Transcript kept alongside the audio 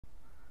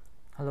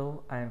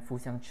Hello, I am Fu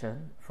Xiang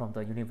Chen from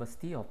the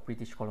University of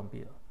British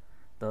Columbia.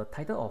 The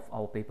title of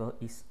our paper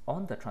is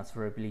on the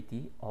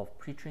transferability of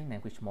pre-trained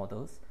language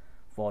models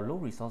for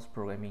low-resource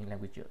programming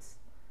languages.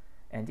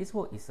 And this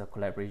work is a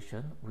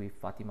collaboration with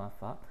Fatima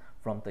Fa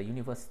from the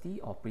University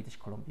of British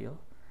Columbia,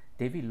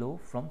 David Low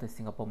from the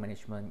Singapore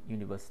Management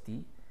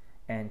University,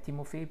 and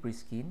Timothy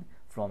Briskin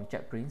from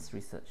JetBrains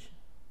Research.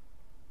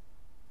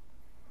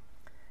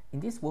 In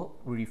this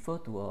work, we refer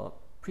to a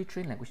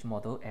pre-trained language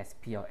model as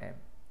PLM.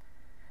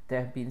 There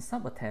have been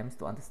some attempts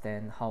to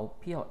understand how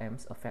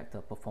PLMs affect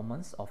the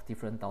performance of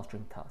different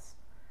downstream tasks.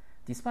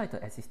 Despite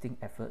the existing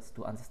efforts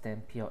to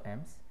understand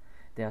PLMs,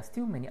 there are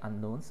still many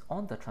unknowns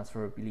on the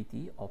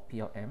transferability of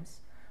PLMs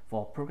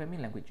for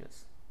programming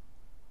languages.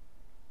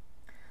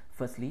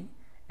 Firstly,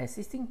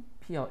 existing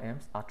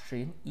PLMs are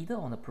trained either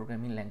on a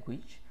programming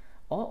language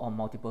or on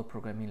multiple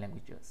programming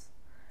languages.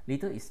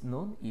 Little is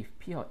known if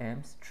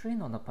PLMs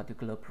trained on a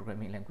particular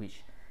programming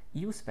language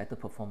use better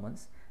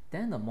performance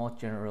than a more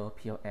general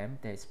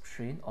PLM that is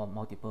trained on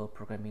multiple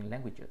programming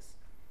languages.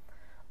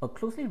 A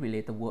closely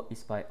related work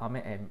is by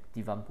Ahmed and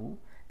Divambu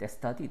that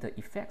studied the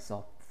effects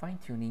of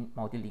fine-tuning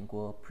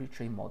multilingual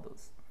pre-trained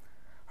models.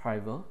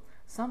 However,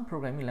 some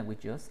programming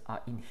languages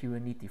are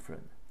inherently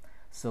different,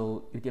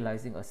 so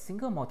utilizing a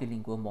single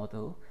multilingual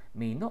model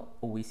may not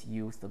always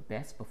use the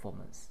best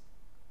performance.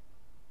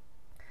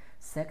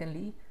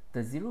 Secondly,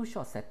 the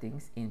zero-shot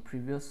settings in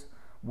previous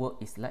work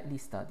is lightly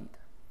studied.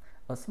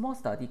 A small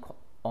study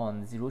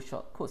on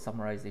zero-shot code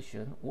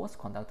summarization was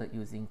conducted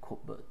using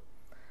CodeBird.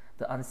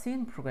 The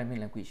unseen programming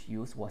language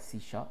used was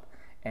C#,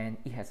 and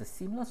it has a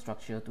similar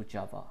structure to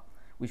Java,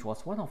 which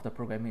was one of the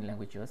programming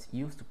languages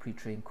used to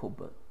pre-train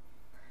CodeBird.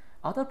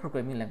 Other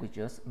programming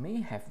languages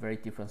may have very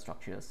different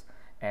structures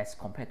as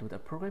compared to the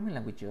programming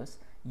languages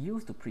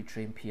used to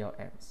pre-train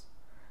PLMs.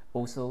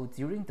 Also,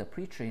 during the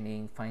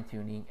pre-training,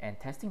 fine-tuning, and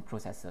testing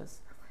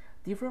processes,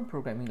 different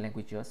programming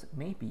languages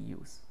may be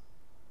used.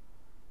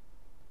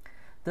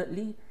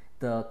 Thirdly,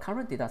 the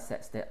current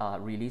datasets that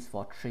are released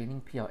for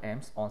training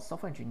PLMs on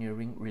software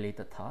engineering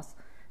related tasks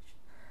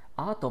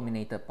are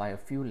dominated by a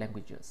few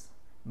languages,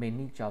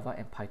 mainly Java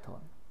and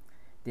Python.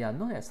 They are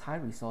known as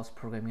high-resource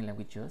programming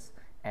languages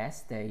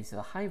as there is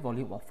a high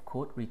volume of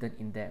code written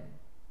in them.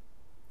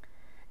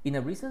 In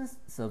a recent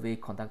survey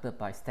conducted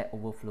by Stack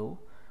Overflow,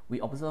 we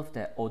observed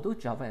that although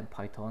Java and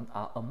Python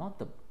are among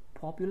the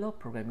popular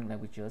programming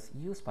languages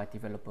used by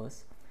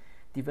developers,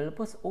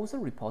 developers also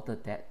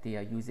reported that they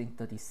are using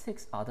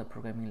 36 other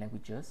programming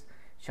languages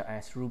such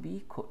as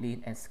Ruby,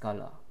 Kotlin, and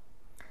Scala.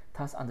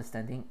 Thus,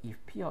 understanding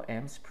if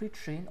PLMs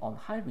pre-trained on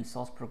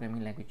high-resource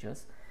programming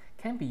languages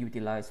can be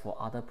utilized for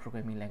other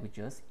programming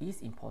languages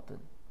is important.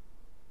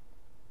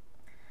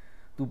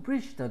 To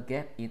bridge the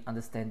gap in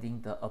understanding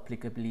the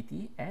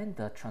applicability and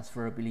the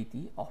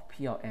transferability of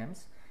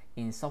PLMs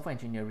in software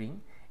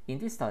engineering, in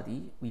this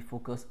study, we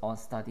focus on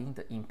studying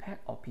the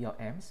impact of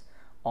PLMs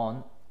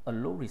on a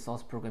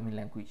low-resource programming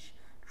language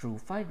through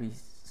 5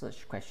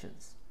 research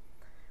questions.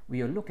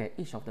 We will look at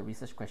each of the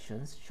research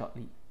questions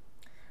shortly.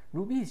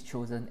 Ruby is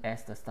chosen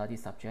as the study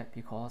subject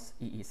because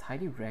it is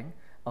highly ranked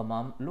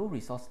among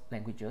low-resource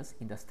languages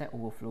in the Stack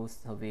Overflow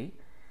survey,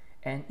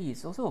 and it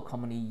is also a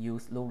commonly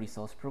used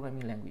low-resource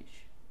programming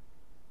language.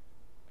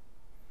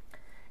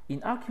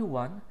 In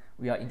RQ1,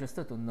 we are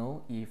interested to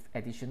know if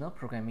additional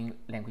programming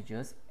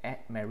languages add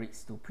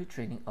merits to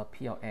pre-training a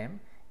PLM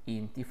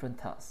in different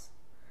tasks.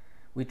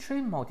 We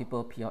train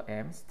multiple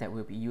PLMs that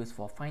will be used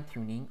for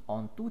fine-tuning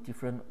on 2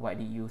 different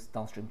widely used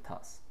downstream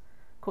tasks,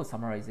 code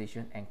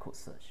summarization and code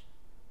search.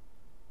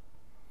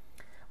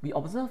 We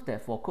observed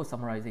that for code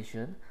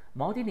summarization,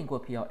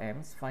 multilingual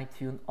PLMs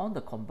fine-tuned on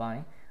the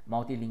combined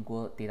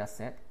multilingual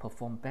dataset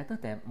perform better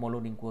than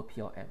monolingual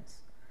PLMs,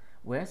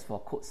 whereas for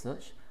code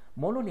search,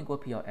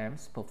 monolingual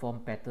PLMs perform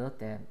better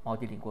than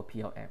multilingual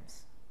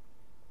PLMs.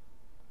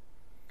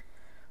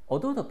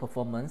 Although the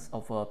performance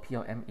of a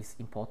PLM is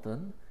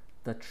important,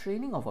 the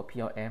training of a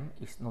PLM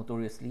is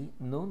notoriously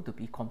known to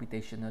be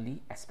computationally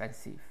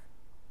expensive.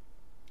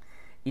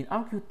 In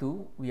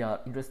RQ2, we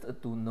are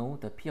interested to know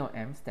the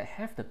PLMs that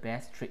have the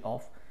best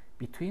trade-off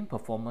between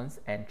performance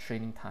and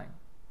training time.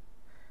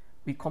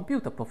 We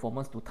compute the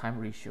performance to time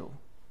ratio.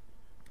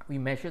 We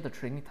measure the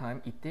training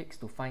time it takes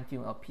to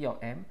fine-tune a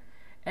PLM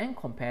and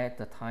compare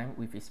the time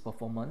with its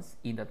performance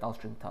in the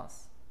downstream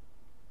tasks.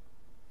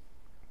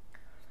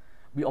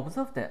 We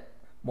observe that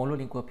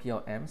monolingual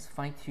PLMs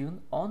fine-tuned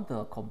on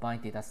the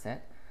combined dataset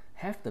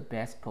have the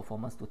best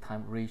performance to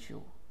time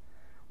ratio.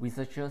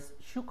 Researchers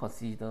should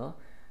consider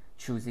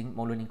choosing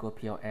monolingual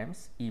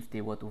PLMs if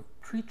they were to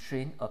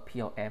pre-train a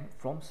PLM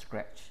from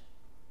scratch.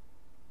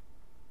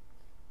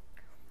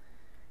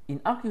 In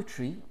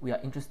RQ3, we are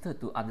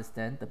interested to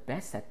understand the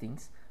best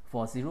settings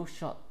for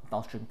zero-shot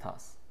downstream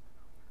tasks.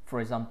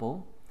 For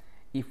example,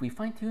 if we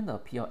fine-tune a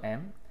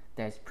PLM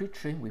that is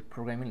pre-trained with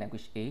programming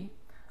language A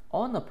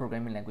on a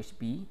programming language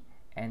B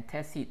and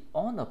test it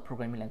on a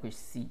programming language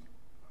C,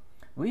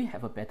 we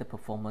have a better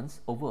performance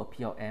over a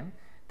PLM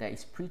that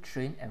is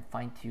pre-trained and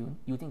fine-tuned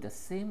using the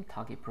same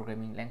target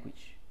programming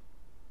language.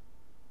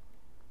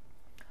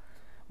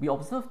 We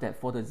observed that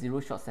for the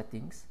zero-shot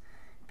settings,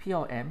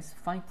 PLMs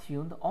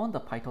fine-tuned on the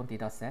Python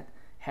dataset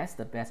has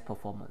the best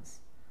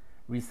performance.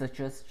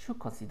 Researchers should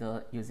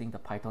consider using the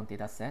Python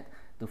dataset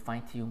to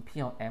fine-tune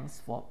PLMs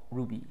for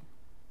Ruby.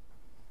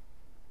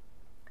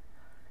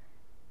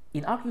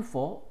 In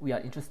argue4, we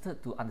are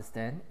interested to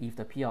understand if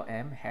the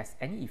PLM has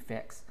any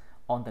effects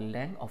on the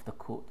length of the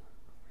code.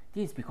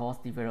 This is because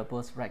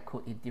developers write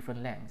code in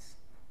different lengths.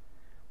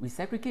 We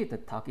segregate the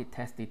target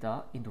test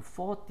data into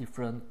 4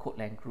 different code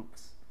length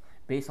groups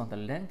based on the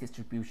length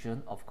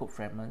distribution of code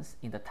fragments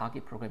in the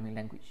target programming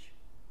language.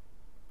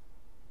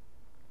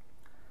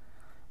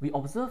 We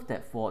observe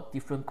that for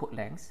different code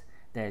lengths,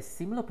 there is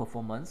similar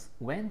performance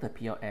when the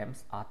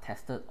PLMs are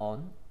tested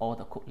on all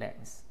the code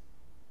lengths.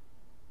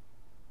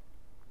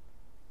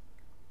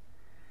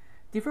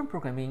 Different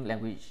programming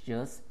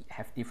languages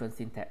have different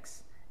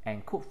syntax,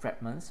 and code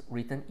fragments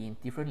written in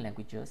different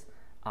languages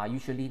are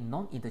usually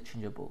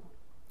non-interchangeable.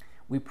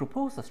 We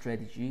propose a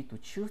strategy to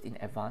choose in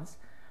advance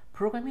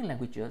programming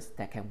languages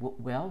that can work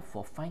well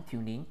for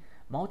fine-tuning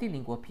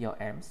multilingual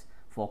PLMs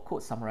for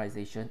code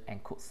summarization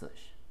and code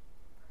search.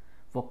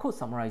 For code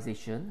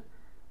summarization,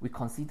 we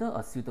consider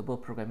a suitable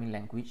programming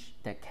language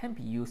that can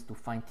be used to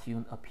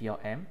fine-tune a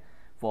PLM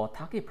for a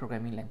target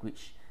programming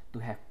language to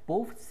have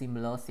both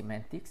similar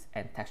semantics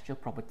and textual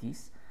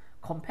properties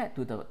compared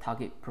to the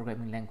target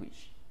programming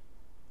language.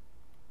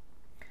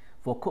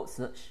 For code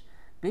search,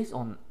 based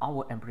on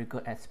our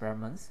empirical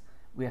experiments,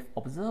 we have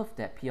observed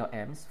that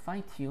PLMs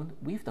fine-tuned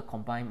with the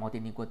combined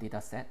multilingual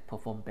dataset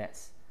perform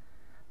best.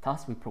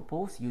 Thus, we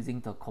propose using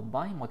the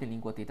combined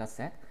multilingual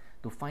dataset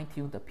to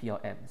fine-tune the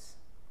PLMs.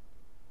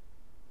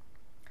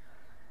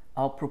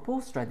 Our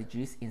proposed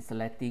strategies in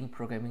selecting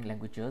programming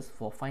languages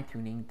for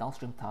fine-tuning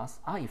downstream tasks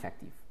are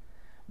effective.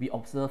 We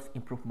observe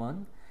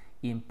improvement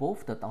in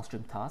both the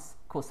downstream tasks,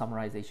 code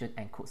summarization,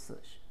 and code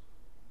search.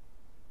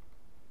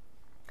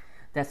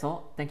 That's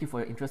all. Thank you for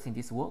your interest in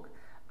this work.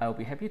 I will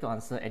be happy to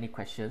answer any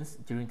questions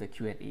during the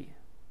Q&A.